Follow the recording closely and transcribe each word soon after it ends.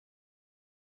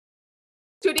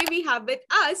Today we have with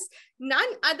us none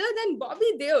other than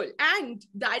Bobby Deol and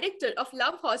director of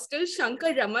Love Hostel,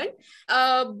 Shankar Raman.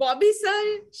 Bobby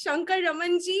sir, Shankar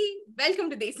Raman ji,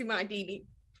 welcome to Desimartini.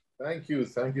 Thank you.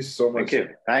 Thank you so much.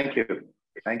 Thank you.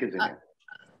 Thank you, Zinia.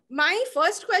 My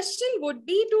first question would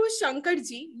be to Shankar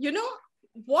ji. You know,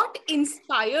 what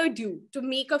inspired you to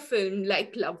make a film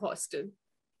like Love Hostel?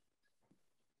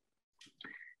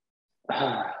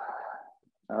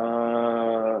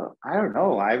 I don't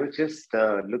know. I was just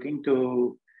looking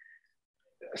to.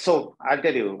 So I'll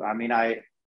tell you. I mean, I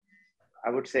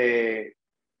would say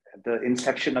the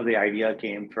inception of the idea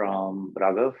came from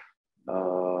Raghav,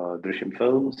 Drishyam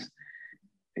Films.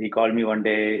 He called me one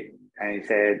day and he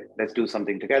said, "Let's do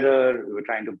something together." We were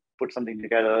trying to put something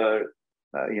together.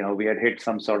 We had hit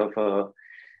some sort of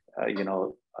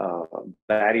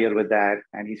barrier with that,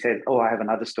 and he said, "Oh, I have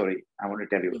another story I want to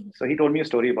tell you." So he told me a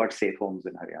story about safe homes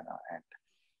in Haryana,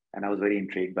 and I was very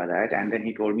intrigued by that. And then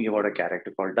he told me about a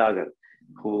character called Dagar,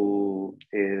 who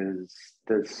is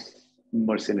this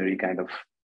mercenary kind of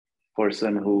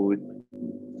person who,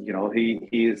 he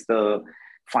is the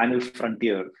final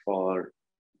frontier for,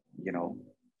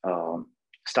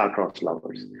 star-crossed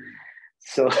lovers.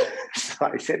 So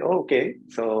I said, oh, okay.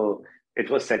 So it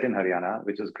was set in Haryana,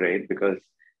 which was great because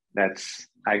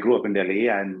I grew up in Delhi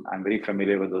and I'm very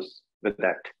familiar with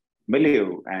that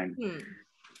milieu. And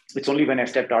it's only when I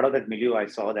stepped out of that milieu, I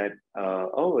saw that,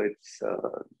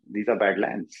 these are bad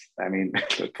lands. I mean,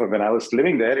 for when I was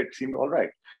living there, it seemed all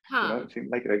right. It seemed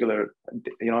like regular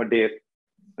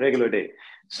day.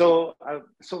 So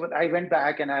I went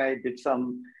back and I did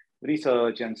some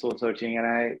research and soul searching, and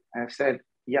I said,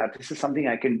 yeah, this is something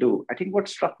I can do. I think what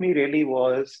struck me really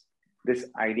was this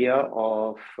idea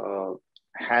of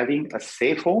having a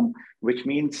safe home, which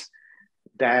means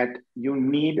that you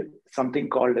need something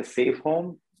called a safe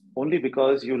home only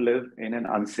because you live in an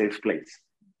unsafe place.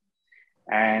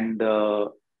 And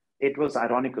it was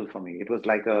ironical for me. It was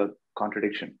like a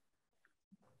contradiction.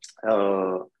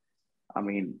 Why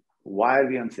are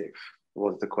we unsafe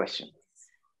was the question.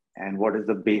 And what is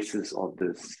the basis of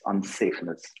this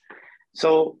unsafeness?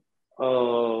 So,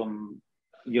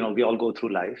 we all go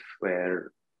through life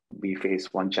where we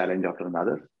face one challenge after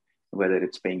another, whether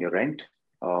it's paying your rent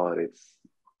or it's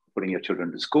putting your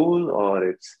children to school or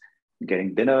it's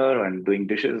getting dinner and doing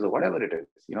dishes or whatever it is.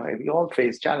 We all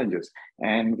face challenges,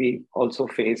 and we also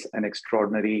face an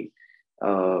extraordinary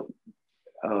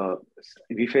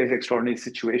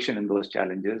situation in those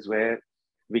challenges where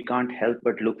we can't help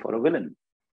but look for a villain,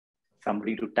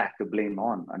 somebody to tack the blame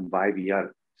on, and why we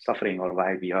are suffering or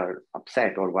why we are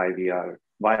upset or why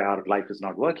our life is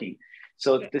not working.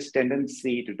 So this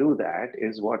tendency to do that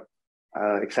is what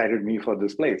excited me for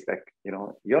this place. Like,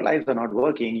 your lives are not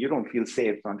working, you don't feel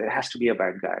safe, and there has to be a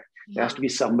bad guy. There has to be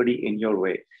somebody in your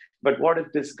way. But what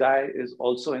if this guy is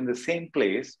also in the same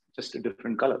place, just a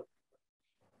different color?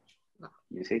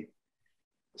 You see?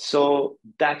 So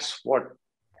that's what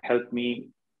helped me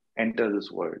enter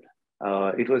this world.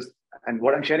 And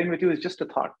what I'm sharing with you is just a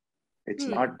thought. It's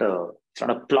not a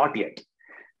plot yet,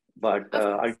 but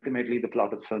ultimately the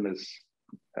plot of the film is,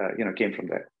 came from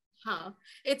there.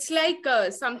 It's like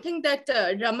something that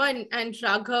Raman and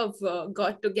Raghav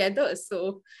got together.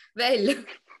 So,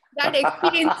 that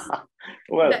explains.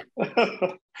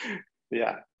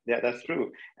 Yeah, that's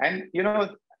true. And,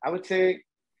 I would say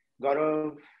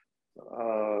Gaurav,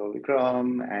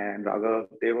 Vikram and Raghav,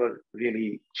 they were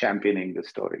really championing the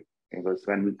story. It was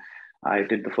when I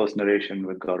did the first narration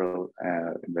with Gaurav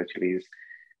in Web Series.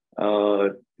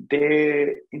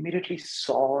 They immediately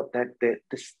saw that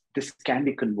this can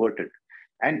be converted.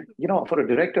 And, for a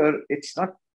director, it's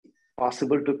not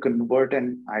possible to convert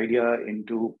an idea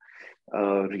into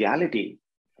reality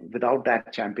without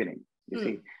that championing, you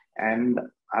see. And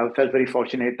I felt very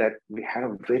fortunate that we had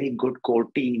a very good core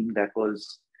team that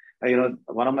was,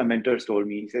 one of my mentors told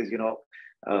me, he says,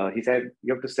 he said,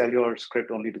 you have to sell your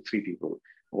script only to 3 people.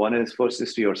 First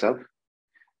is to yourself.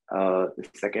 The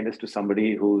second is to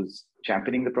somebody who's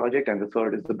championing the project. And the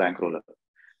third is the bankroller.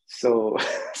 So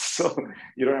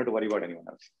you don't have to worry about anyone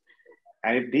else.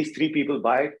 And if these 3 people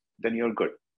buy it, then you're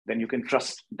good. Then you can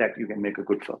trust that you can make a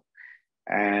good film.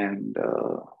 And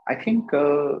I think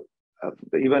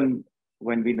even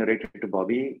when we narrated to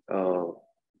Bobby,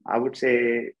 I would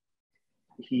say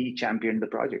he championed the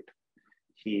project.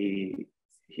 He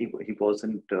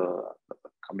wasn't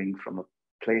coming from a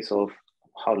place of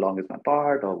how long is my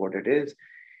part or what it is.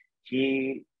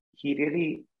 He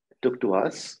really took to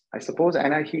us, I suppose,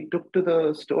 and he took to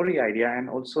the story idea, and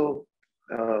also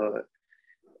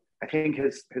I think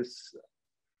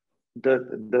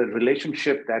the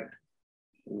relationship that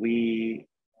we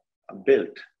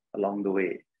built along the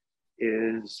way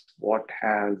is what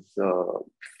has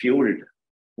fueled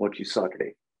what you saw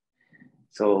today.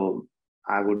 So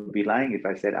I would be lying if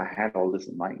I said I had all this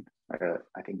in mind.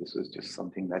 I think this was just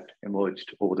something that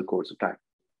emerged over the course of time.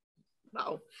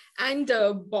 Wow. And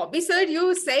Bobby sir,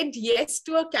 you said yes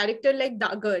to a character like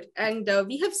Dagar. And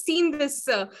we have seen this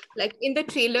like in the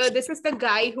trailer, this is the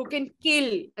guy who can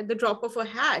kill at the drop of a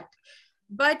hat.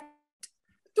 But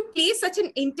to play such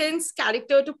an intense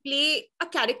character, to play a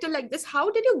character like this, how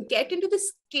did you get into the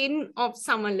skin of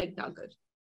someone like Dagar?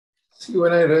 See,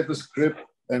 when I read the script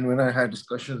and when I had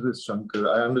discussions with Shankar,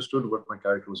 I understood what my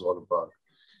character was all about.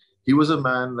 He was a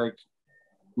man like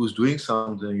who's doing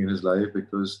something in his life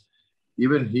because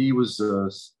even he was,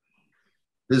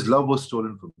 his love was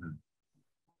stolen from him.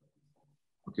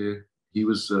 Okay, he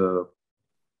was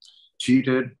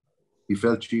cheated. He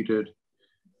felt cheated.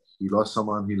 He lost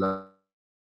someone he loved.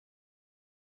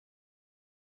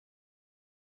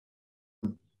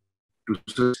 To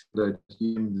say that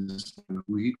he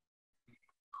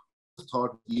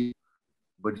thought he,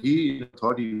 but he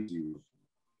thought he was evil.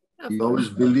 He always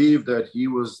believed that he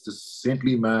was the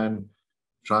saintly man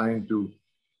trying to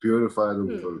purify the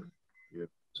world. Yeah.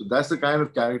 So that's the kind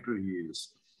of character he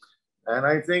is. And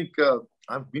I think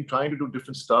I've been trying to do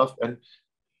different stuff. And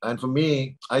for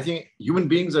me, I think human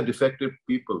beings are defective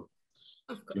people.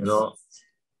 You know,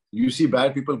 you see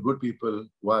bad people, good people.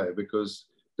 Why? Because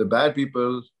the bad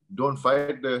people don't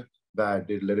fight the bad,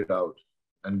 they let it out.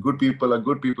 And good people are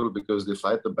good people because they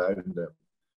fight the bad in them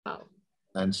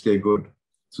and stay good.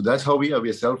 So that's how we are. We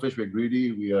are selfish, we're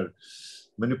greedy, we are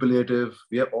manipulative.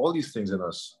 We have all these things in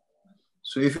us.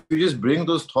 So if you just bring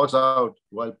those thoughts out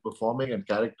while performing a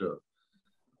character,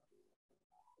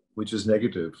 which is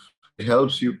negative, it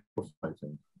helps you perform, I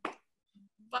think.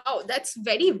 Wow, that's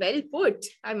very well put,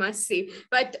 I must say.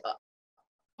 But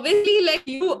obviously, like,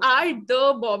 you are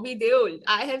the Bobby Deol.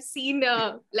 I have seen,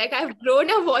 like, I've grown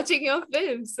up watching your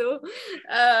films. So,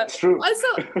 True. Also,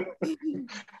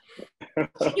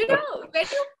 you know, when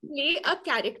you play a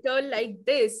character like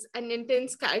this, an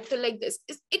intense character like this,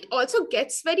 it also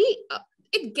gets very,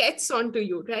 it gets onto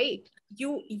you, right?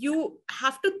 You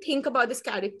have to think about this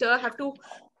character, have to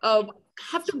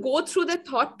go through the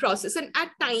thought process. And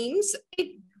at times,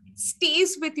 it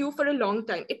stays with you for a long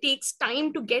time. It takes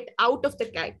time to get out of the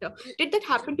character. Did that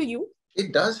happen to you?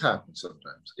 It does happen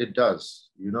sometimes. It does.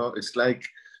 You know, it's like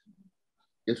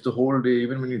if the whole day,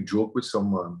 even when you joke with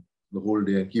someone the whole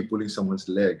day and keep pulling someone's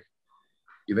leg,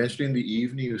 eventually in the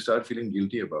evening, you start feeling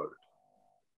guilty about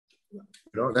it.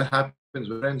 You know, that happens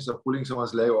when friends are pulling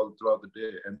someone's leg all throughout the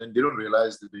day and then they don't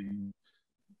realize they're being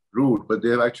rude, but they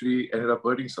have actually ended up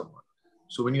hurting someone.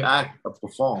 So when you act or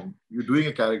perform, you're doing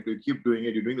a character, you keep doing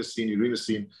it, you're doing the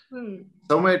scene.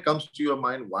 Somewhere it comes to your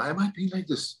mind, why am I being like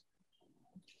this?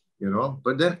 You know,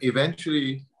 but then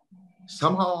eventually,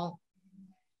 somehow,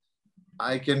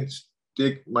 I can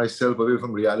take myself away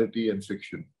from reality and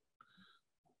fiction.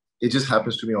 It just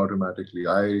happens to me automatically.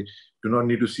 I do not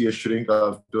need to see a shrink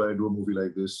after I do a movie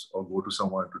like this or go to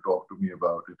someone to talk to me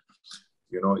about it.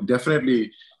 You know,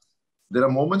 definitely, there are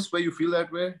moments where you feel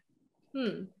that way.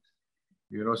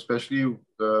 You know, especially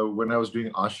when I was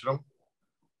doing Ashram.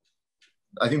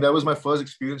 I think that was my first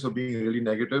experience of being really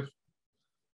negative.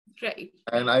 Right.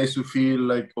 And I used to feel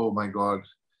like, oh my God,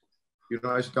 you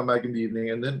know, I used to come back in the evening,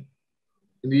 and then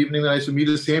in the evening I used to meet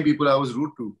the same people I was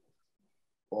rude to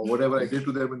or whatever I did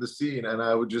to them in the scene. And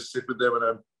I would just sit with them and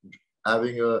I'm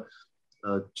having a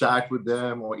chat with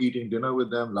them or eating dinner with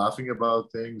them, laughing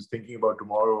about things, thinking about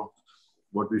tomorrow,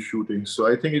 what we're shooting. So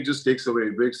I think it just takes away,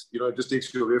 it breaks, you know, it just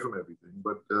takes you away from everything.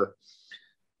 But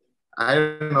I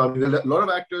don't know, I mean, there are a lot of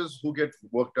actors who get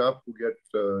worked up, who get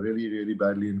really, really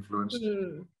badly influenced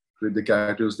with the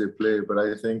characters they play. But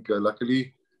I think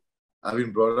luckily I've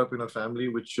been brought up in a family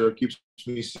which keeps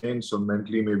me sane. So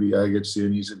mentally, maybe I get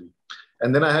sane easily.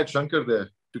 And then I had Shankar there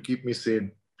to keep me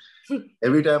sane.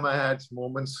 Every time I had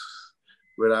moments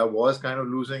where I was kind of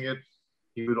losing it,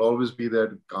 he would always be there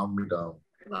to calm me down.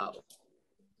 Wow.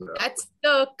 Yeah. That's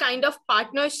the kind of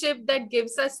partnership that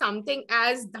gives us something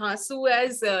as धांसू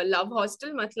as Love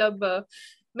Hostel. मतलब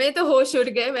मैं तो होश उड़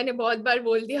गए, मैंने बहुत बार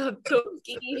बोल दिया अब तो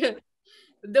कि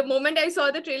the moment I saw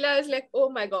the trailer, I was like, oh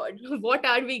my God, what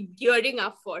are we gearing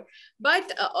up for?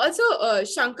 But also,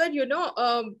 Shankar, you know,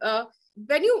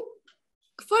 when you,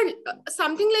 for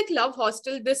something like Love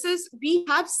Hostel, we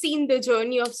have seen the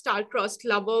journey of star-crossed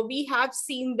lover. We have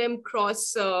seen them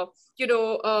cross,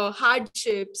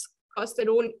 hardships, cross their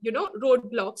own,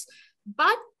 roadblocks.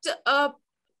 But to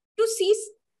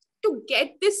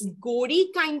get this gory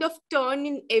kind of turn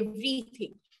in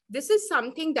everything, this is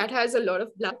something that has a lot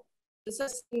of blood. This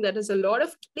is something that is a lot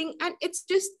of killing, and it's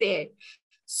just there.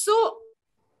 So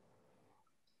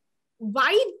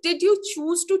why did you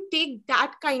choose to take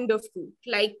that kind of route,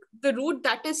 like the route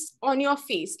that is on your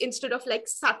face, instead of like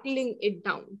settling it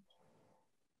down?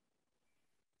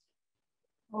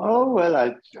 Oh, well,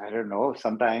 I don't know.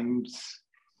 Sometimes,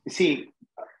 you see,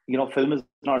 film is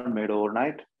not made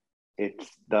overnight. It's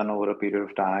done over a period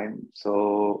of time.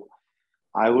 So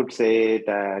I would say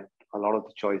that a lot of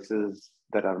the choices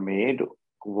that are made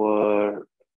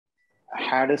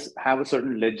have a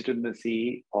certain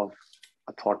legitimacy of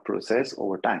a thought process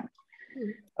over time.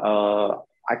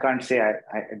 I can't say I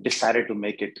decided to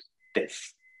make it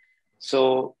this.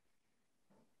 So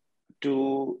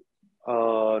to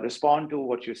respond to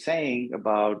what you're saying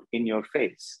about in your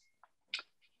face,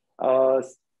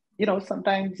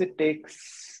 sometimes it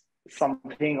takes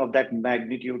something of that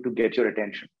magnitude to get your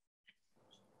attention.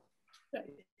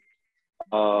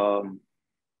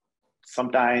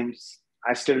 Sometimes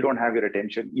I still don't have your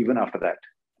attention even after that.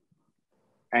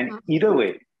 And either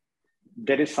way,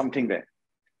 there is something there.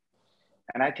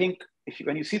 And I think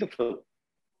when you see the film,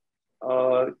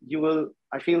 I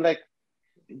feel like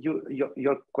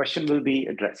your question will be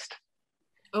addressed.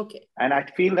 Okay. And I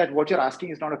feel that what you're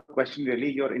asking is not a question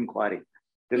really, your inquiry.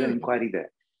 There's an inquiry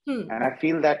there. And I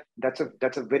feel that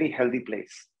that's a very healthy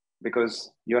place,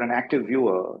 because you're an active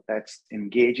viewer that's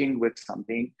engaging with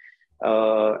something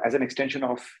as an extension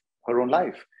of her own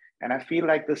life. And I feel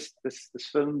like this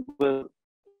film will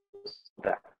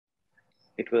that.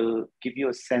 It will give you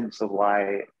a sense of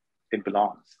why it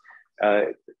belongs.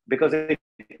 Because it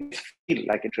may feel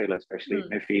like a trailer, especially, it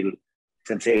may feel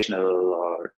sensational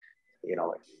or,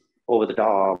 over the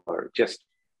top, or just,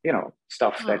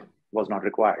 stuff that was not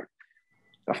required.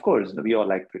 Of course, we all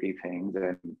like pretty things,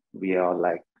 and we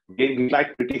like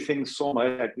pretty things so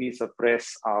much that we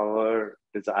suppress our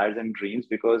desires and dreams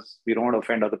because we don't want to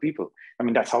offend other people. I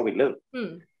mean, that's how we live.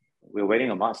 We're wearing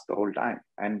a mask the whole time,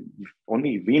 and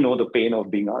only we know the pain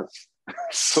of being us.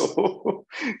 So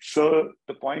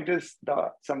the point is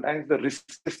that sometimes the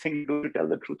riskiest thing to tell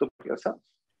the truth about yourself,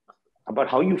 about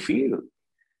how you feel.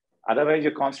 Otherwise,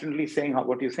 you're constantly saying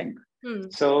what you think.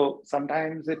 So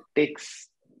sometimes it takes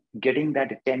getting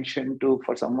that attention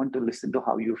for someone to listen to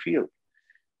how you feel.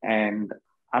 And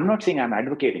I'm not saying I'm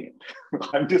advocating it.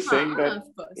 I'm just saying that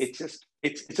it's just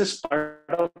part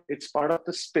of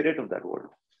the spirit of that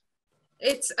world.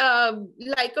 It's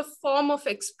like a form of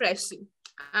expression.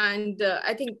 And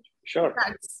I think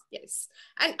yes.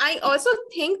 And I also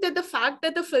think that the fact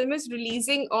that the film is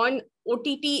releasing on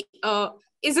OTT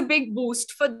is a big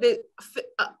boost for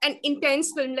an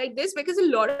intense film like this, because a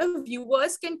lot of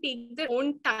viewers can take their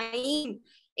own time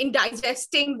in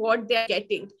digesting what they're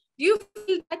getting. Do you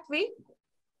feel that way?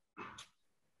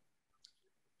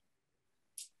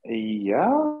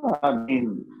 Yeah, I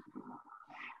mean,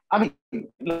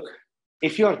 look,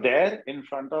 if you're there in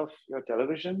front of your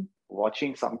television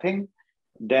watching something,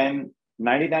 then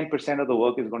 99% of the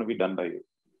work is going to be done by you.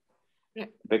 Yeah.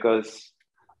 Because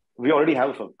we already have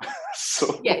a film.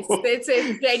 So yes, it's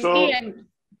ready.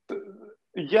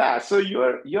 So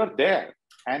you're there.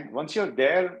 And once you're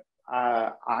there,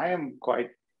 I am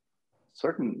quite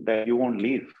certain that you won't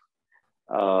leave.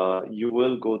 You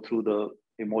will go through the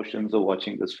emotions of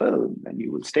watching this film, and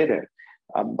you will stay there.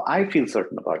 I feel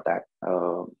certain about that.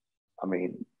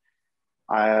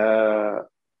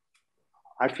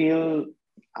 I feel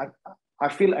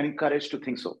encouraged to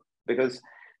think so, because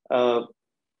the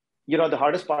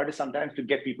hardest part is sometimes to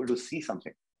get people to see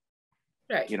something,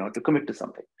 right? To commit to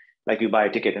something. Like you buy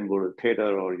a ticket and go to the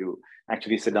theater, or you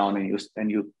actually sit down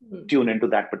and you tune into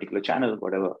that particular channel,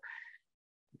 whatever.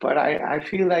 But I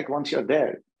feel like once you're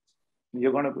there,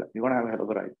 you're gonna have a hell of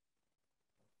a ride.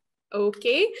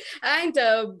 Okay. And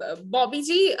Bobby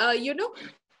ji,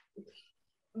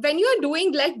 when you're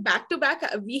doing like back to back,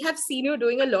 we have seen you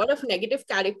doing a lot of negative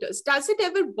characters. Does it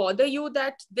ever bother you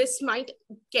that this might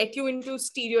get you into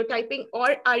stereotyping,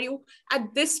 or are you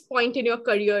at this point in your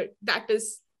career that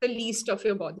is the least of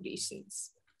your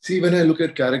botherations? See, when I look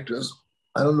at characters,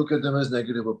 I don't look at them as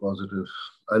negative or positive.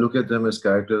 I look at them as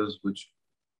characters which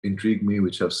intrigue me,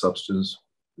 which have substance,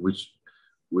 which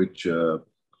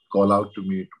call out to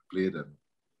me to play them.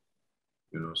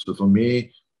 So for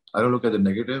me, I don't look at the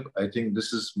negative. I think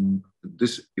this.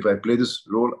 If I play this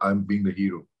role, I'm being the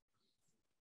hero.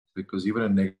 Because even a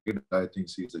negative guy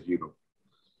thinks he's a hero.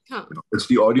 It's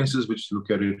the audiences which look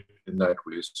at it in that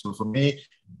way. So for me,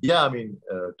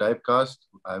 typecast.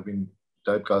 I've been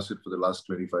typecasted for the last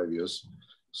 25 years.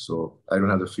 So I don't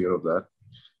have the fear of that,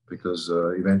 because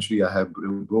eventually I have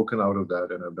broken out of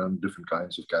that, and I've done different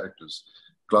kinds of characters.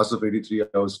 Class of 83,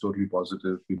 I was totally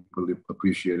positive. People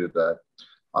appreciated that.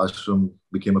 Ashram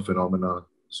became a phenomenon.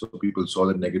 So people saw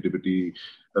the negativity,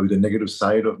 the negative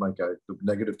side of my character, the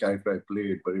negative character I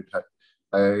played, but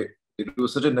it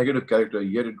was such a negative character,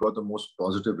 yet it got the most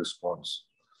positive response.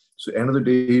 So end of the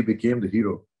day, he became the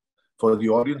hero for the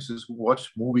audiences who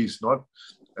watch movies, not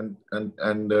and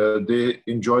they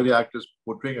enjoy the actors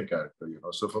portraying a character.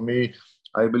 So for me,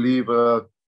 I believe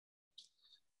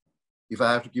if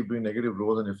I have to keep doing negative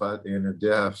roles, and if they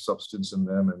have substance in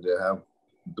them and they have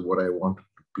what I want to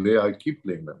play, I keep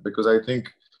playing them because I think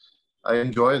I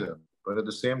enjoy them. But at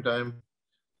the same time,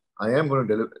 I am going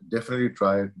to definitely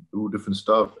try to do different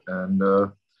stuff. And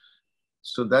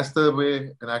so that's the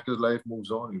way an actor's life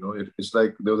moves on. It's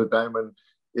like there was a time when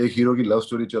a hero की love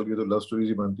story चल गई तो love stories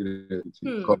ही बनती रहती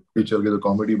थी, comedy चल गई तो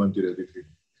comedy बनती रहती थी.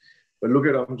 But look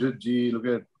at Amjad ji, look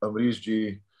at Amrish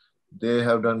ji. They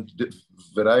have done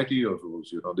variety of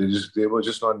roles. They were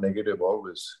just not negative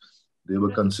always. They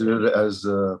were considered as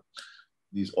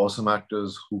these awesome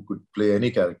actors who could play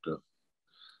any character.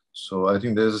 So I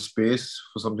think there's a space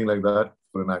for something like that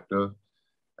for an actor.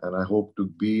 And I hope to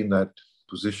be in that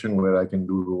position where I can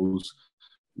do roles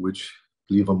which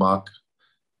leave a mark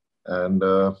and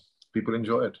people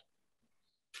enjoy it.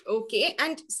 Okay,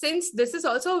 and since this is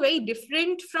also very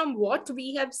different from what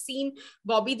we have seen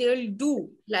Bobby Deol do,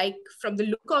 like from the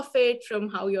look of it, from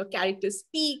how your character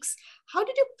speaks, how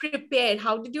did you prepare?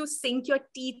 How did you sink your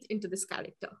teeth into this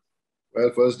character? Well,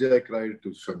 first day I cried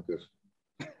to Shankar.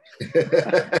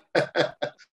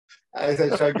 I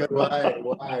said, Shankar, why?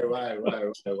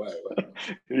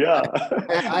 Yeah.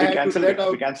 I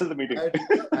we canceled the meeting. I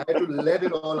had to let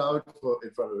it all out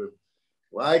in front of him.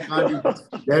 Why can't you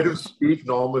let him speak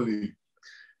normally?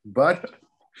 But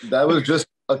that was just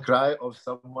a cry of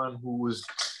someone who was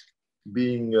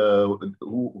being,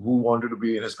 who wanted to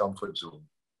be in his comfort zone.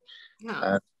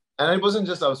 Yeah. And it wasn't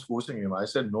just I was forcing him. I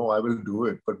said, no, I will do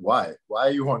it. But why? Why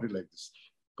you want it like this?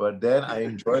 But then I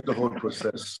enjoyed the whole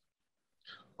process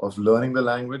of learning the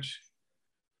language.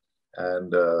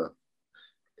 And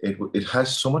it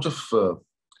has so much of,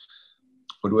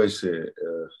 what do I say?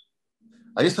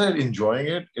 I just started enjoying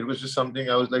it. It was just something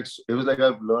it was like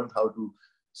I've learned how to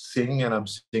sing and I'm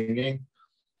singing,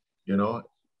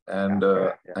 and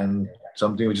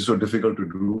something which is so difficult to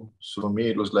do. So for me,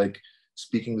 it was like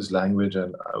speaking this language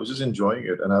and I was just enjoying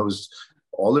it. And I was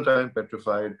all the time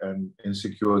petrified and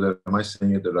insecure that am I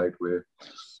saying it the right way?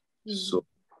 Mm-hmm. So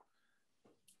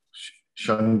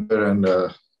Shankar and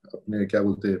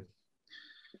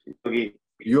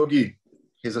Yogi,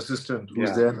 his assistant,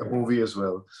 who's there in the movie as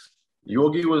well.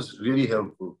 Yogi was really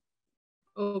helpful.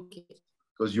 Okay.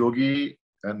 Because Yogi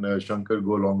and Shankar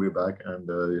go a long way back. And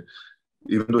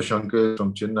even though Shankar is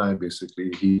from Chennai,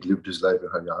 basically, he lived his life in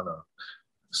Haryana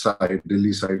side,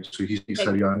 Delhi side. So he speaks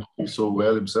Haryana so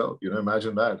well himself.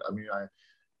 Imagine that.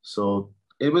 So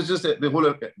it was just, they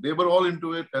were all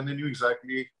into it and they knew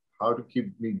exactly how to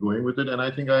keep me going with it. And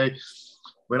I think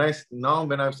when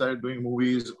I've started doing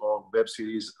movies or web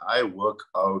series, I work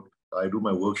out, I do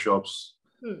my workshops.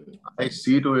 I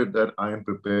see to it that I am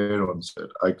prepared on set.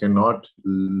 I cannot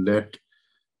let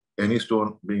any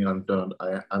stone being unturned.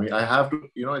 I have to,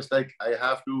 it's like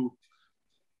I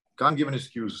can't give an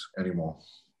excuse anymore.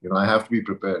 I have to be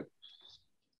prepared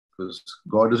because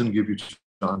God doesn't give you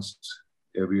chances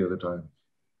every other time.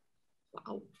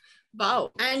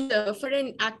 Wow. And for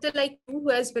an actor like you who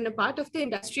has been a part of the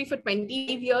industry for 20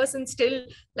 years and still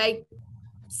like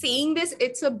saying this,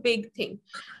 it's a big thing.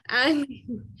 And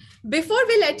before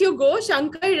we let you go,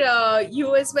 Shankar,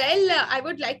 you as well, I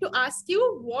would like to ask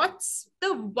you, what's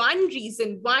the one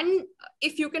reason,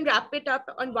 if you can wrap it up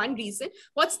on one reason,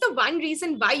 what's the one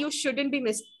reason why you shouldn't be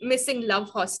missing Love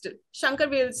Hostel? Shankar,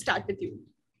 we'll start with you.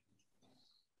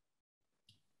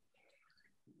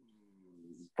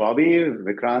 Bobby,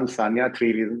 Vikrant, Sanya,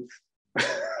 3 reasons.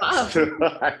 Wow. So,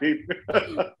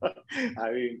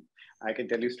 I can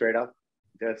tell you straight up,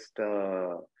 just,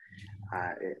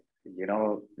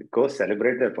 go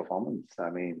celebrate their performance.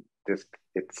 It's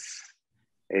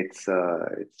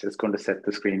just going to set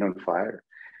the screen on fire.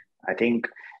 I think,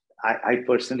 I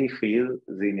personally feel,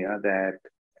 Zinia, that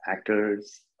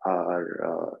actors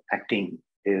are, acting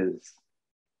is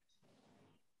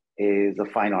a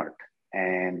fine art.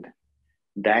 And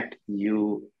that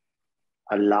you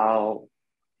allow,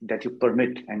 that you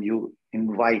permit and you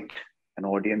invite an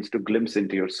audience to glimpse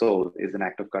into your soul is an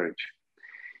act of courage.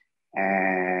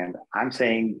 And I'm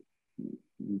saying,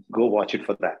 go watch it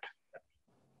for that.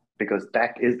 Because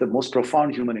that is the most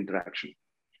profound human interaction.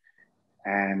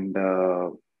 And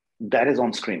that is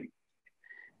on screen.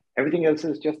 Everything else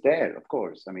is just there, of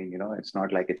course. It's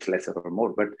not like it's lesser or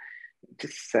more, but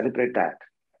just celebrate that.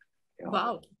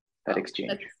 Wow. That Wow.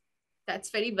 exchange.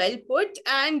 That's very well put.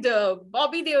 And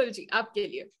Bobby Deol ji, aapke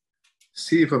liye.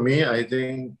 See, for me, I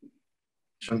think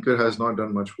Shankar has not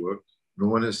done much work. No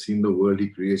one has seen the world he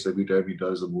creates every time he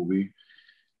does a movie.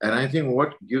 And I think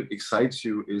what excites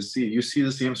you is, you see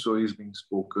the same stories being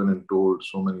spoken and told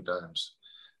so many times.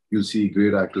 You'll see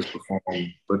great actors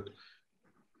perform, but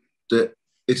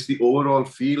it's the overall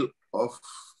feel of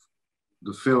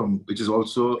the film, which is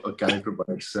also a character by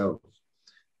itself.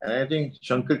 And I think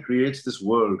Shankar creates this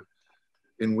world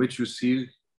in which you see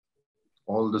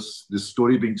all this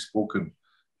story being spoken,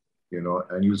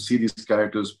 and you'll see these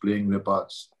characters playing their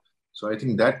parts. So I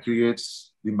think that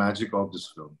creates the magic of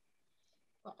this film.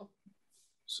 Wow.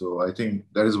 So I think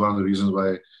that is one of the reasons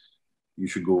why you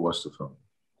should go watch the film.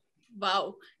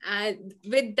 Wow. And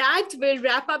with that, we'll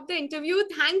wrap up the interview.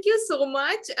 Thank you so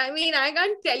much. I mean, I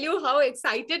can't tell you how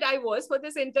excited I was for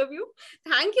this interview.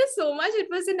 Thank you so much. It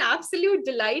was an absolute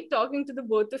delight talking to the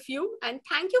both of you. And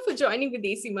thank you for joining with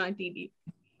Desimartini.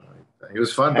 It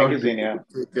was fun Thank you, talking to Zinia.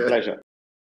 you. Pleasure.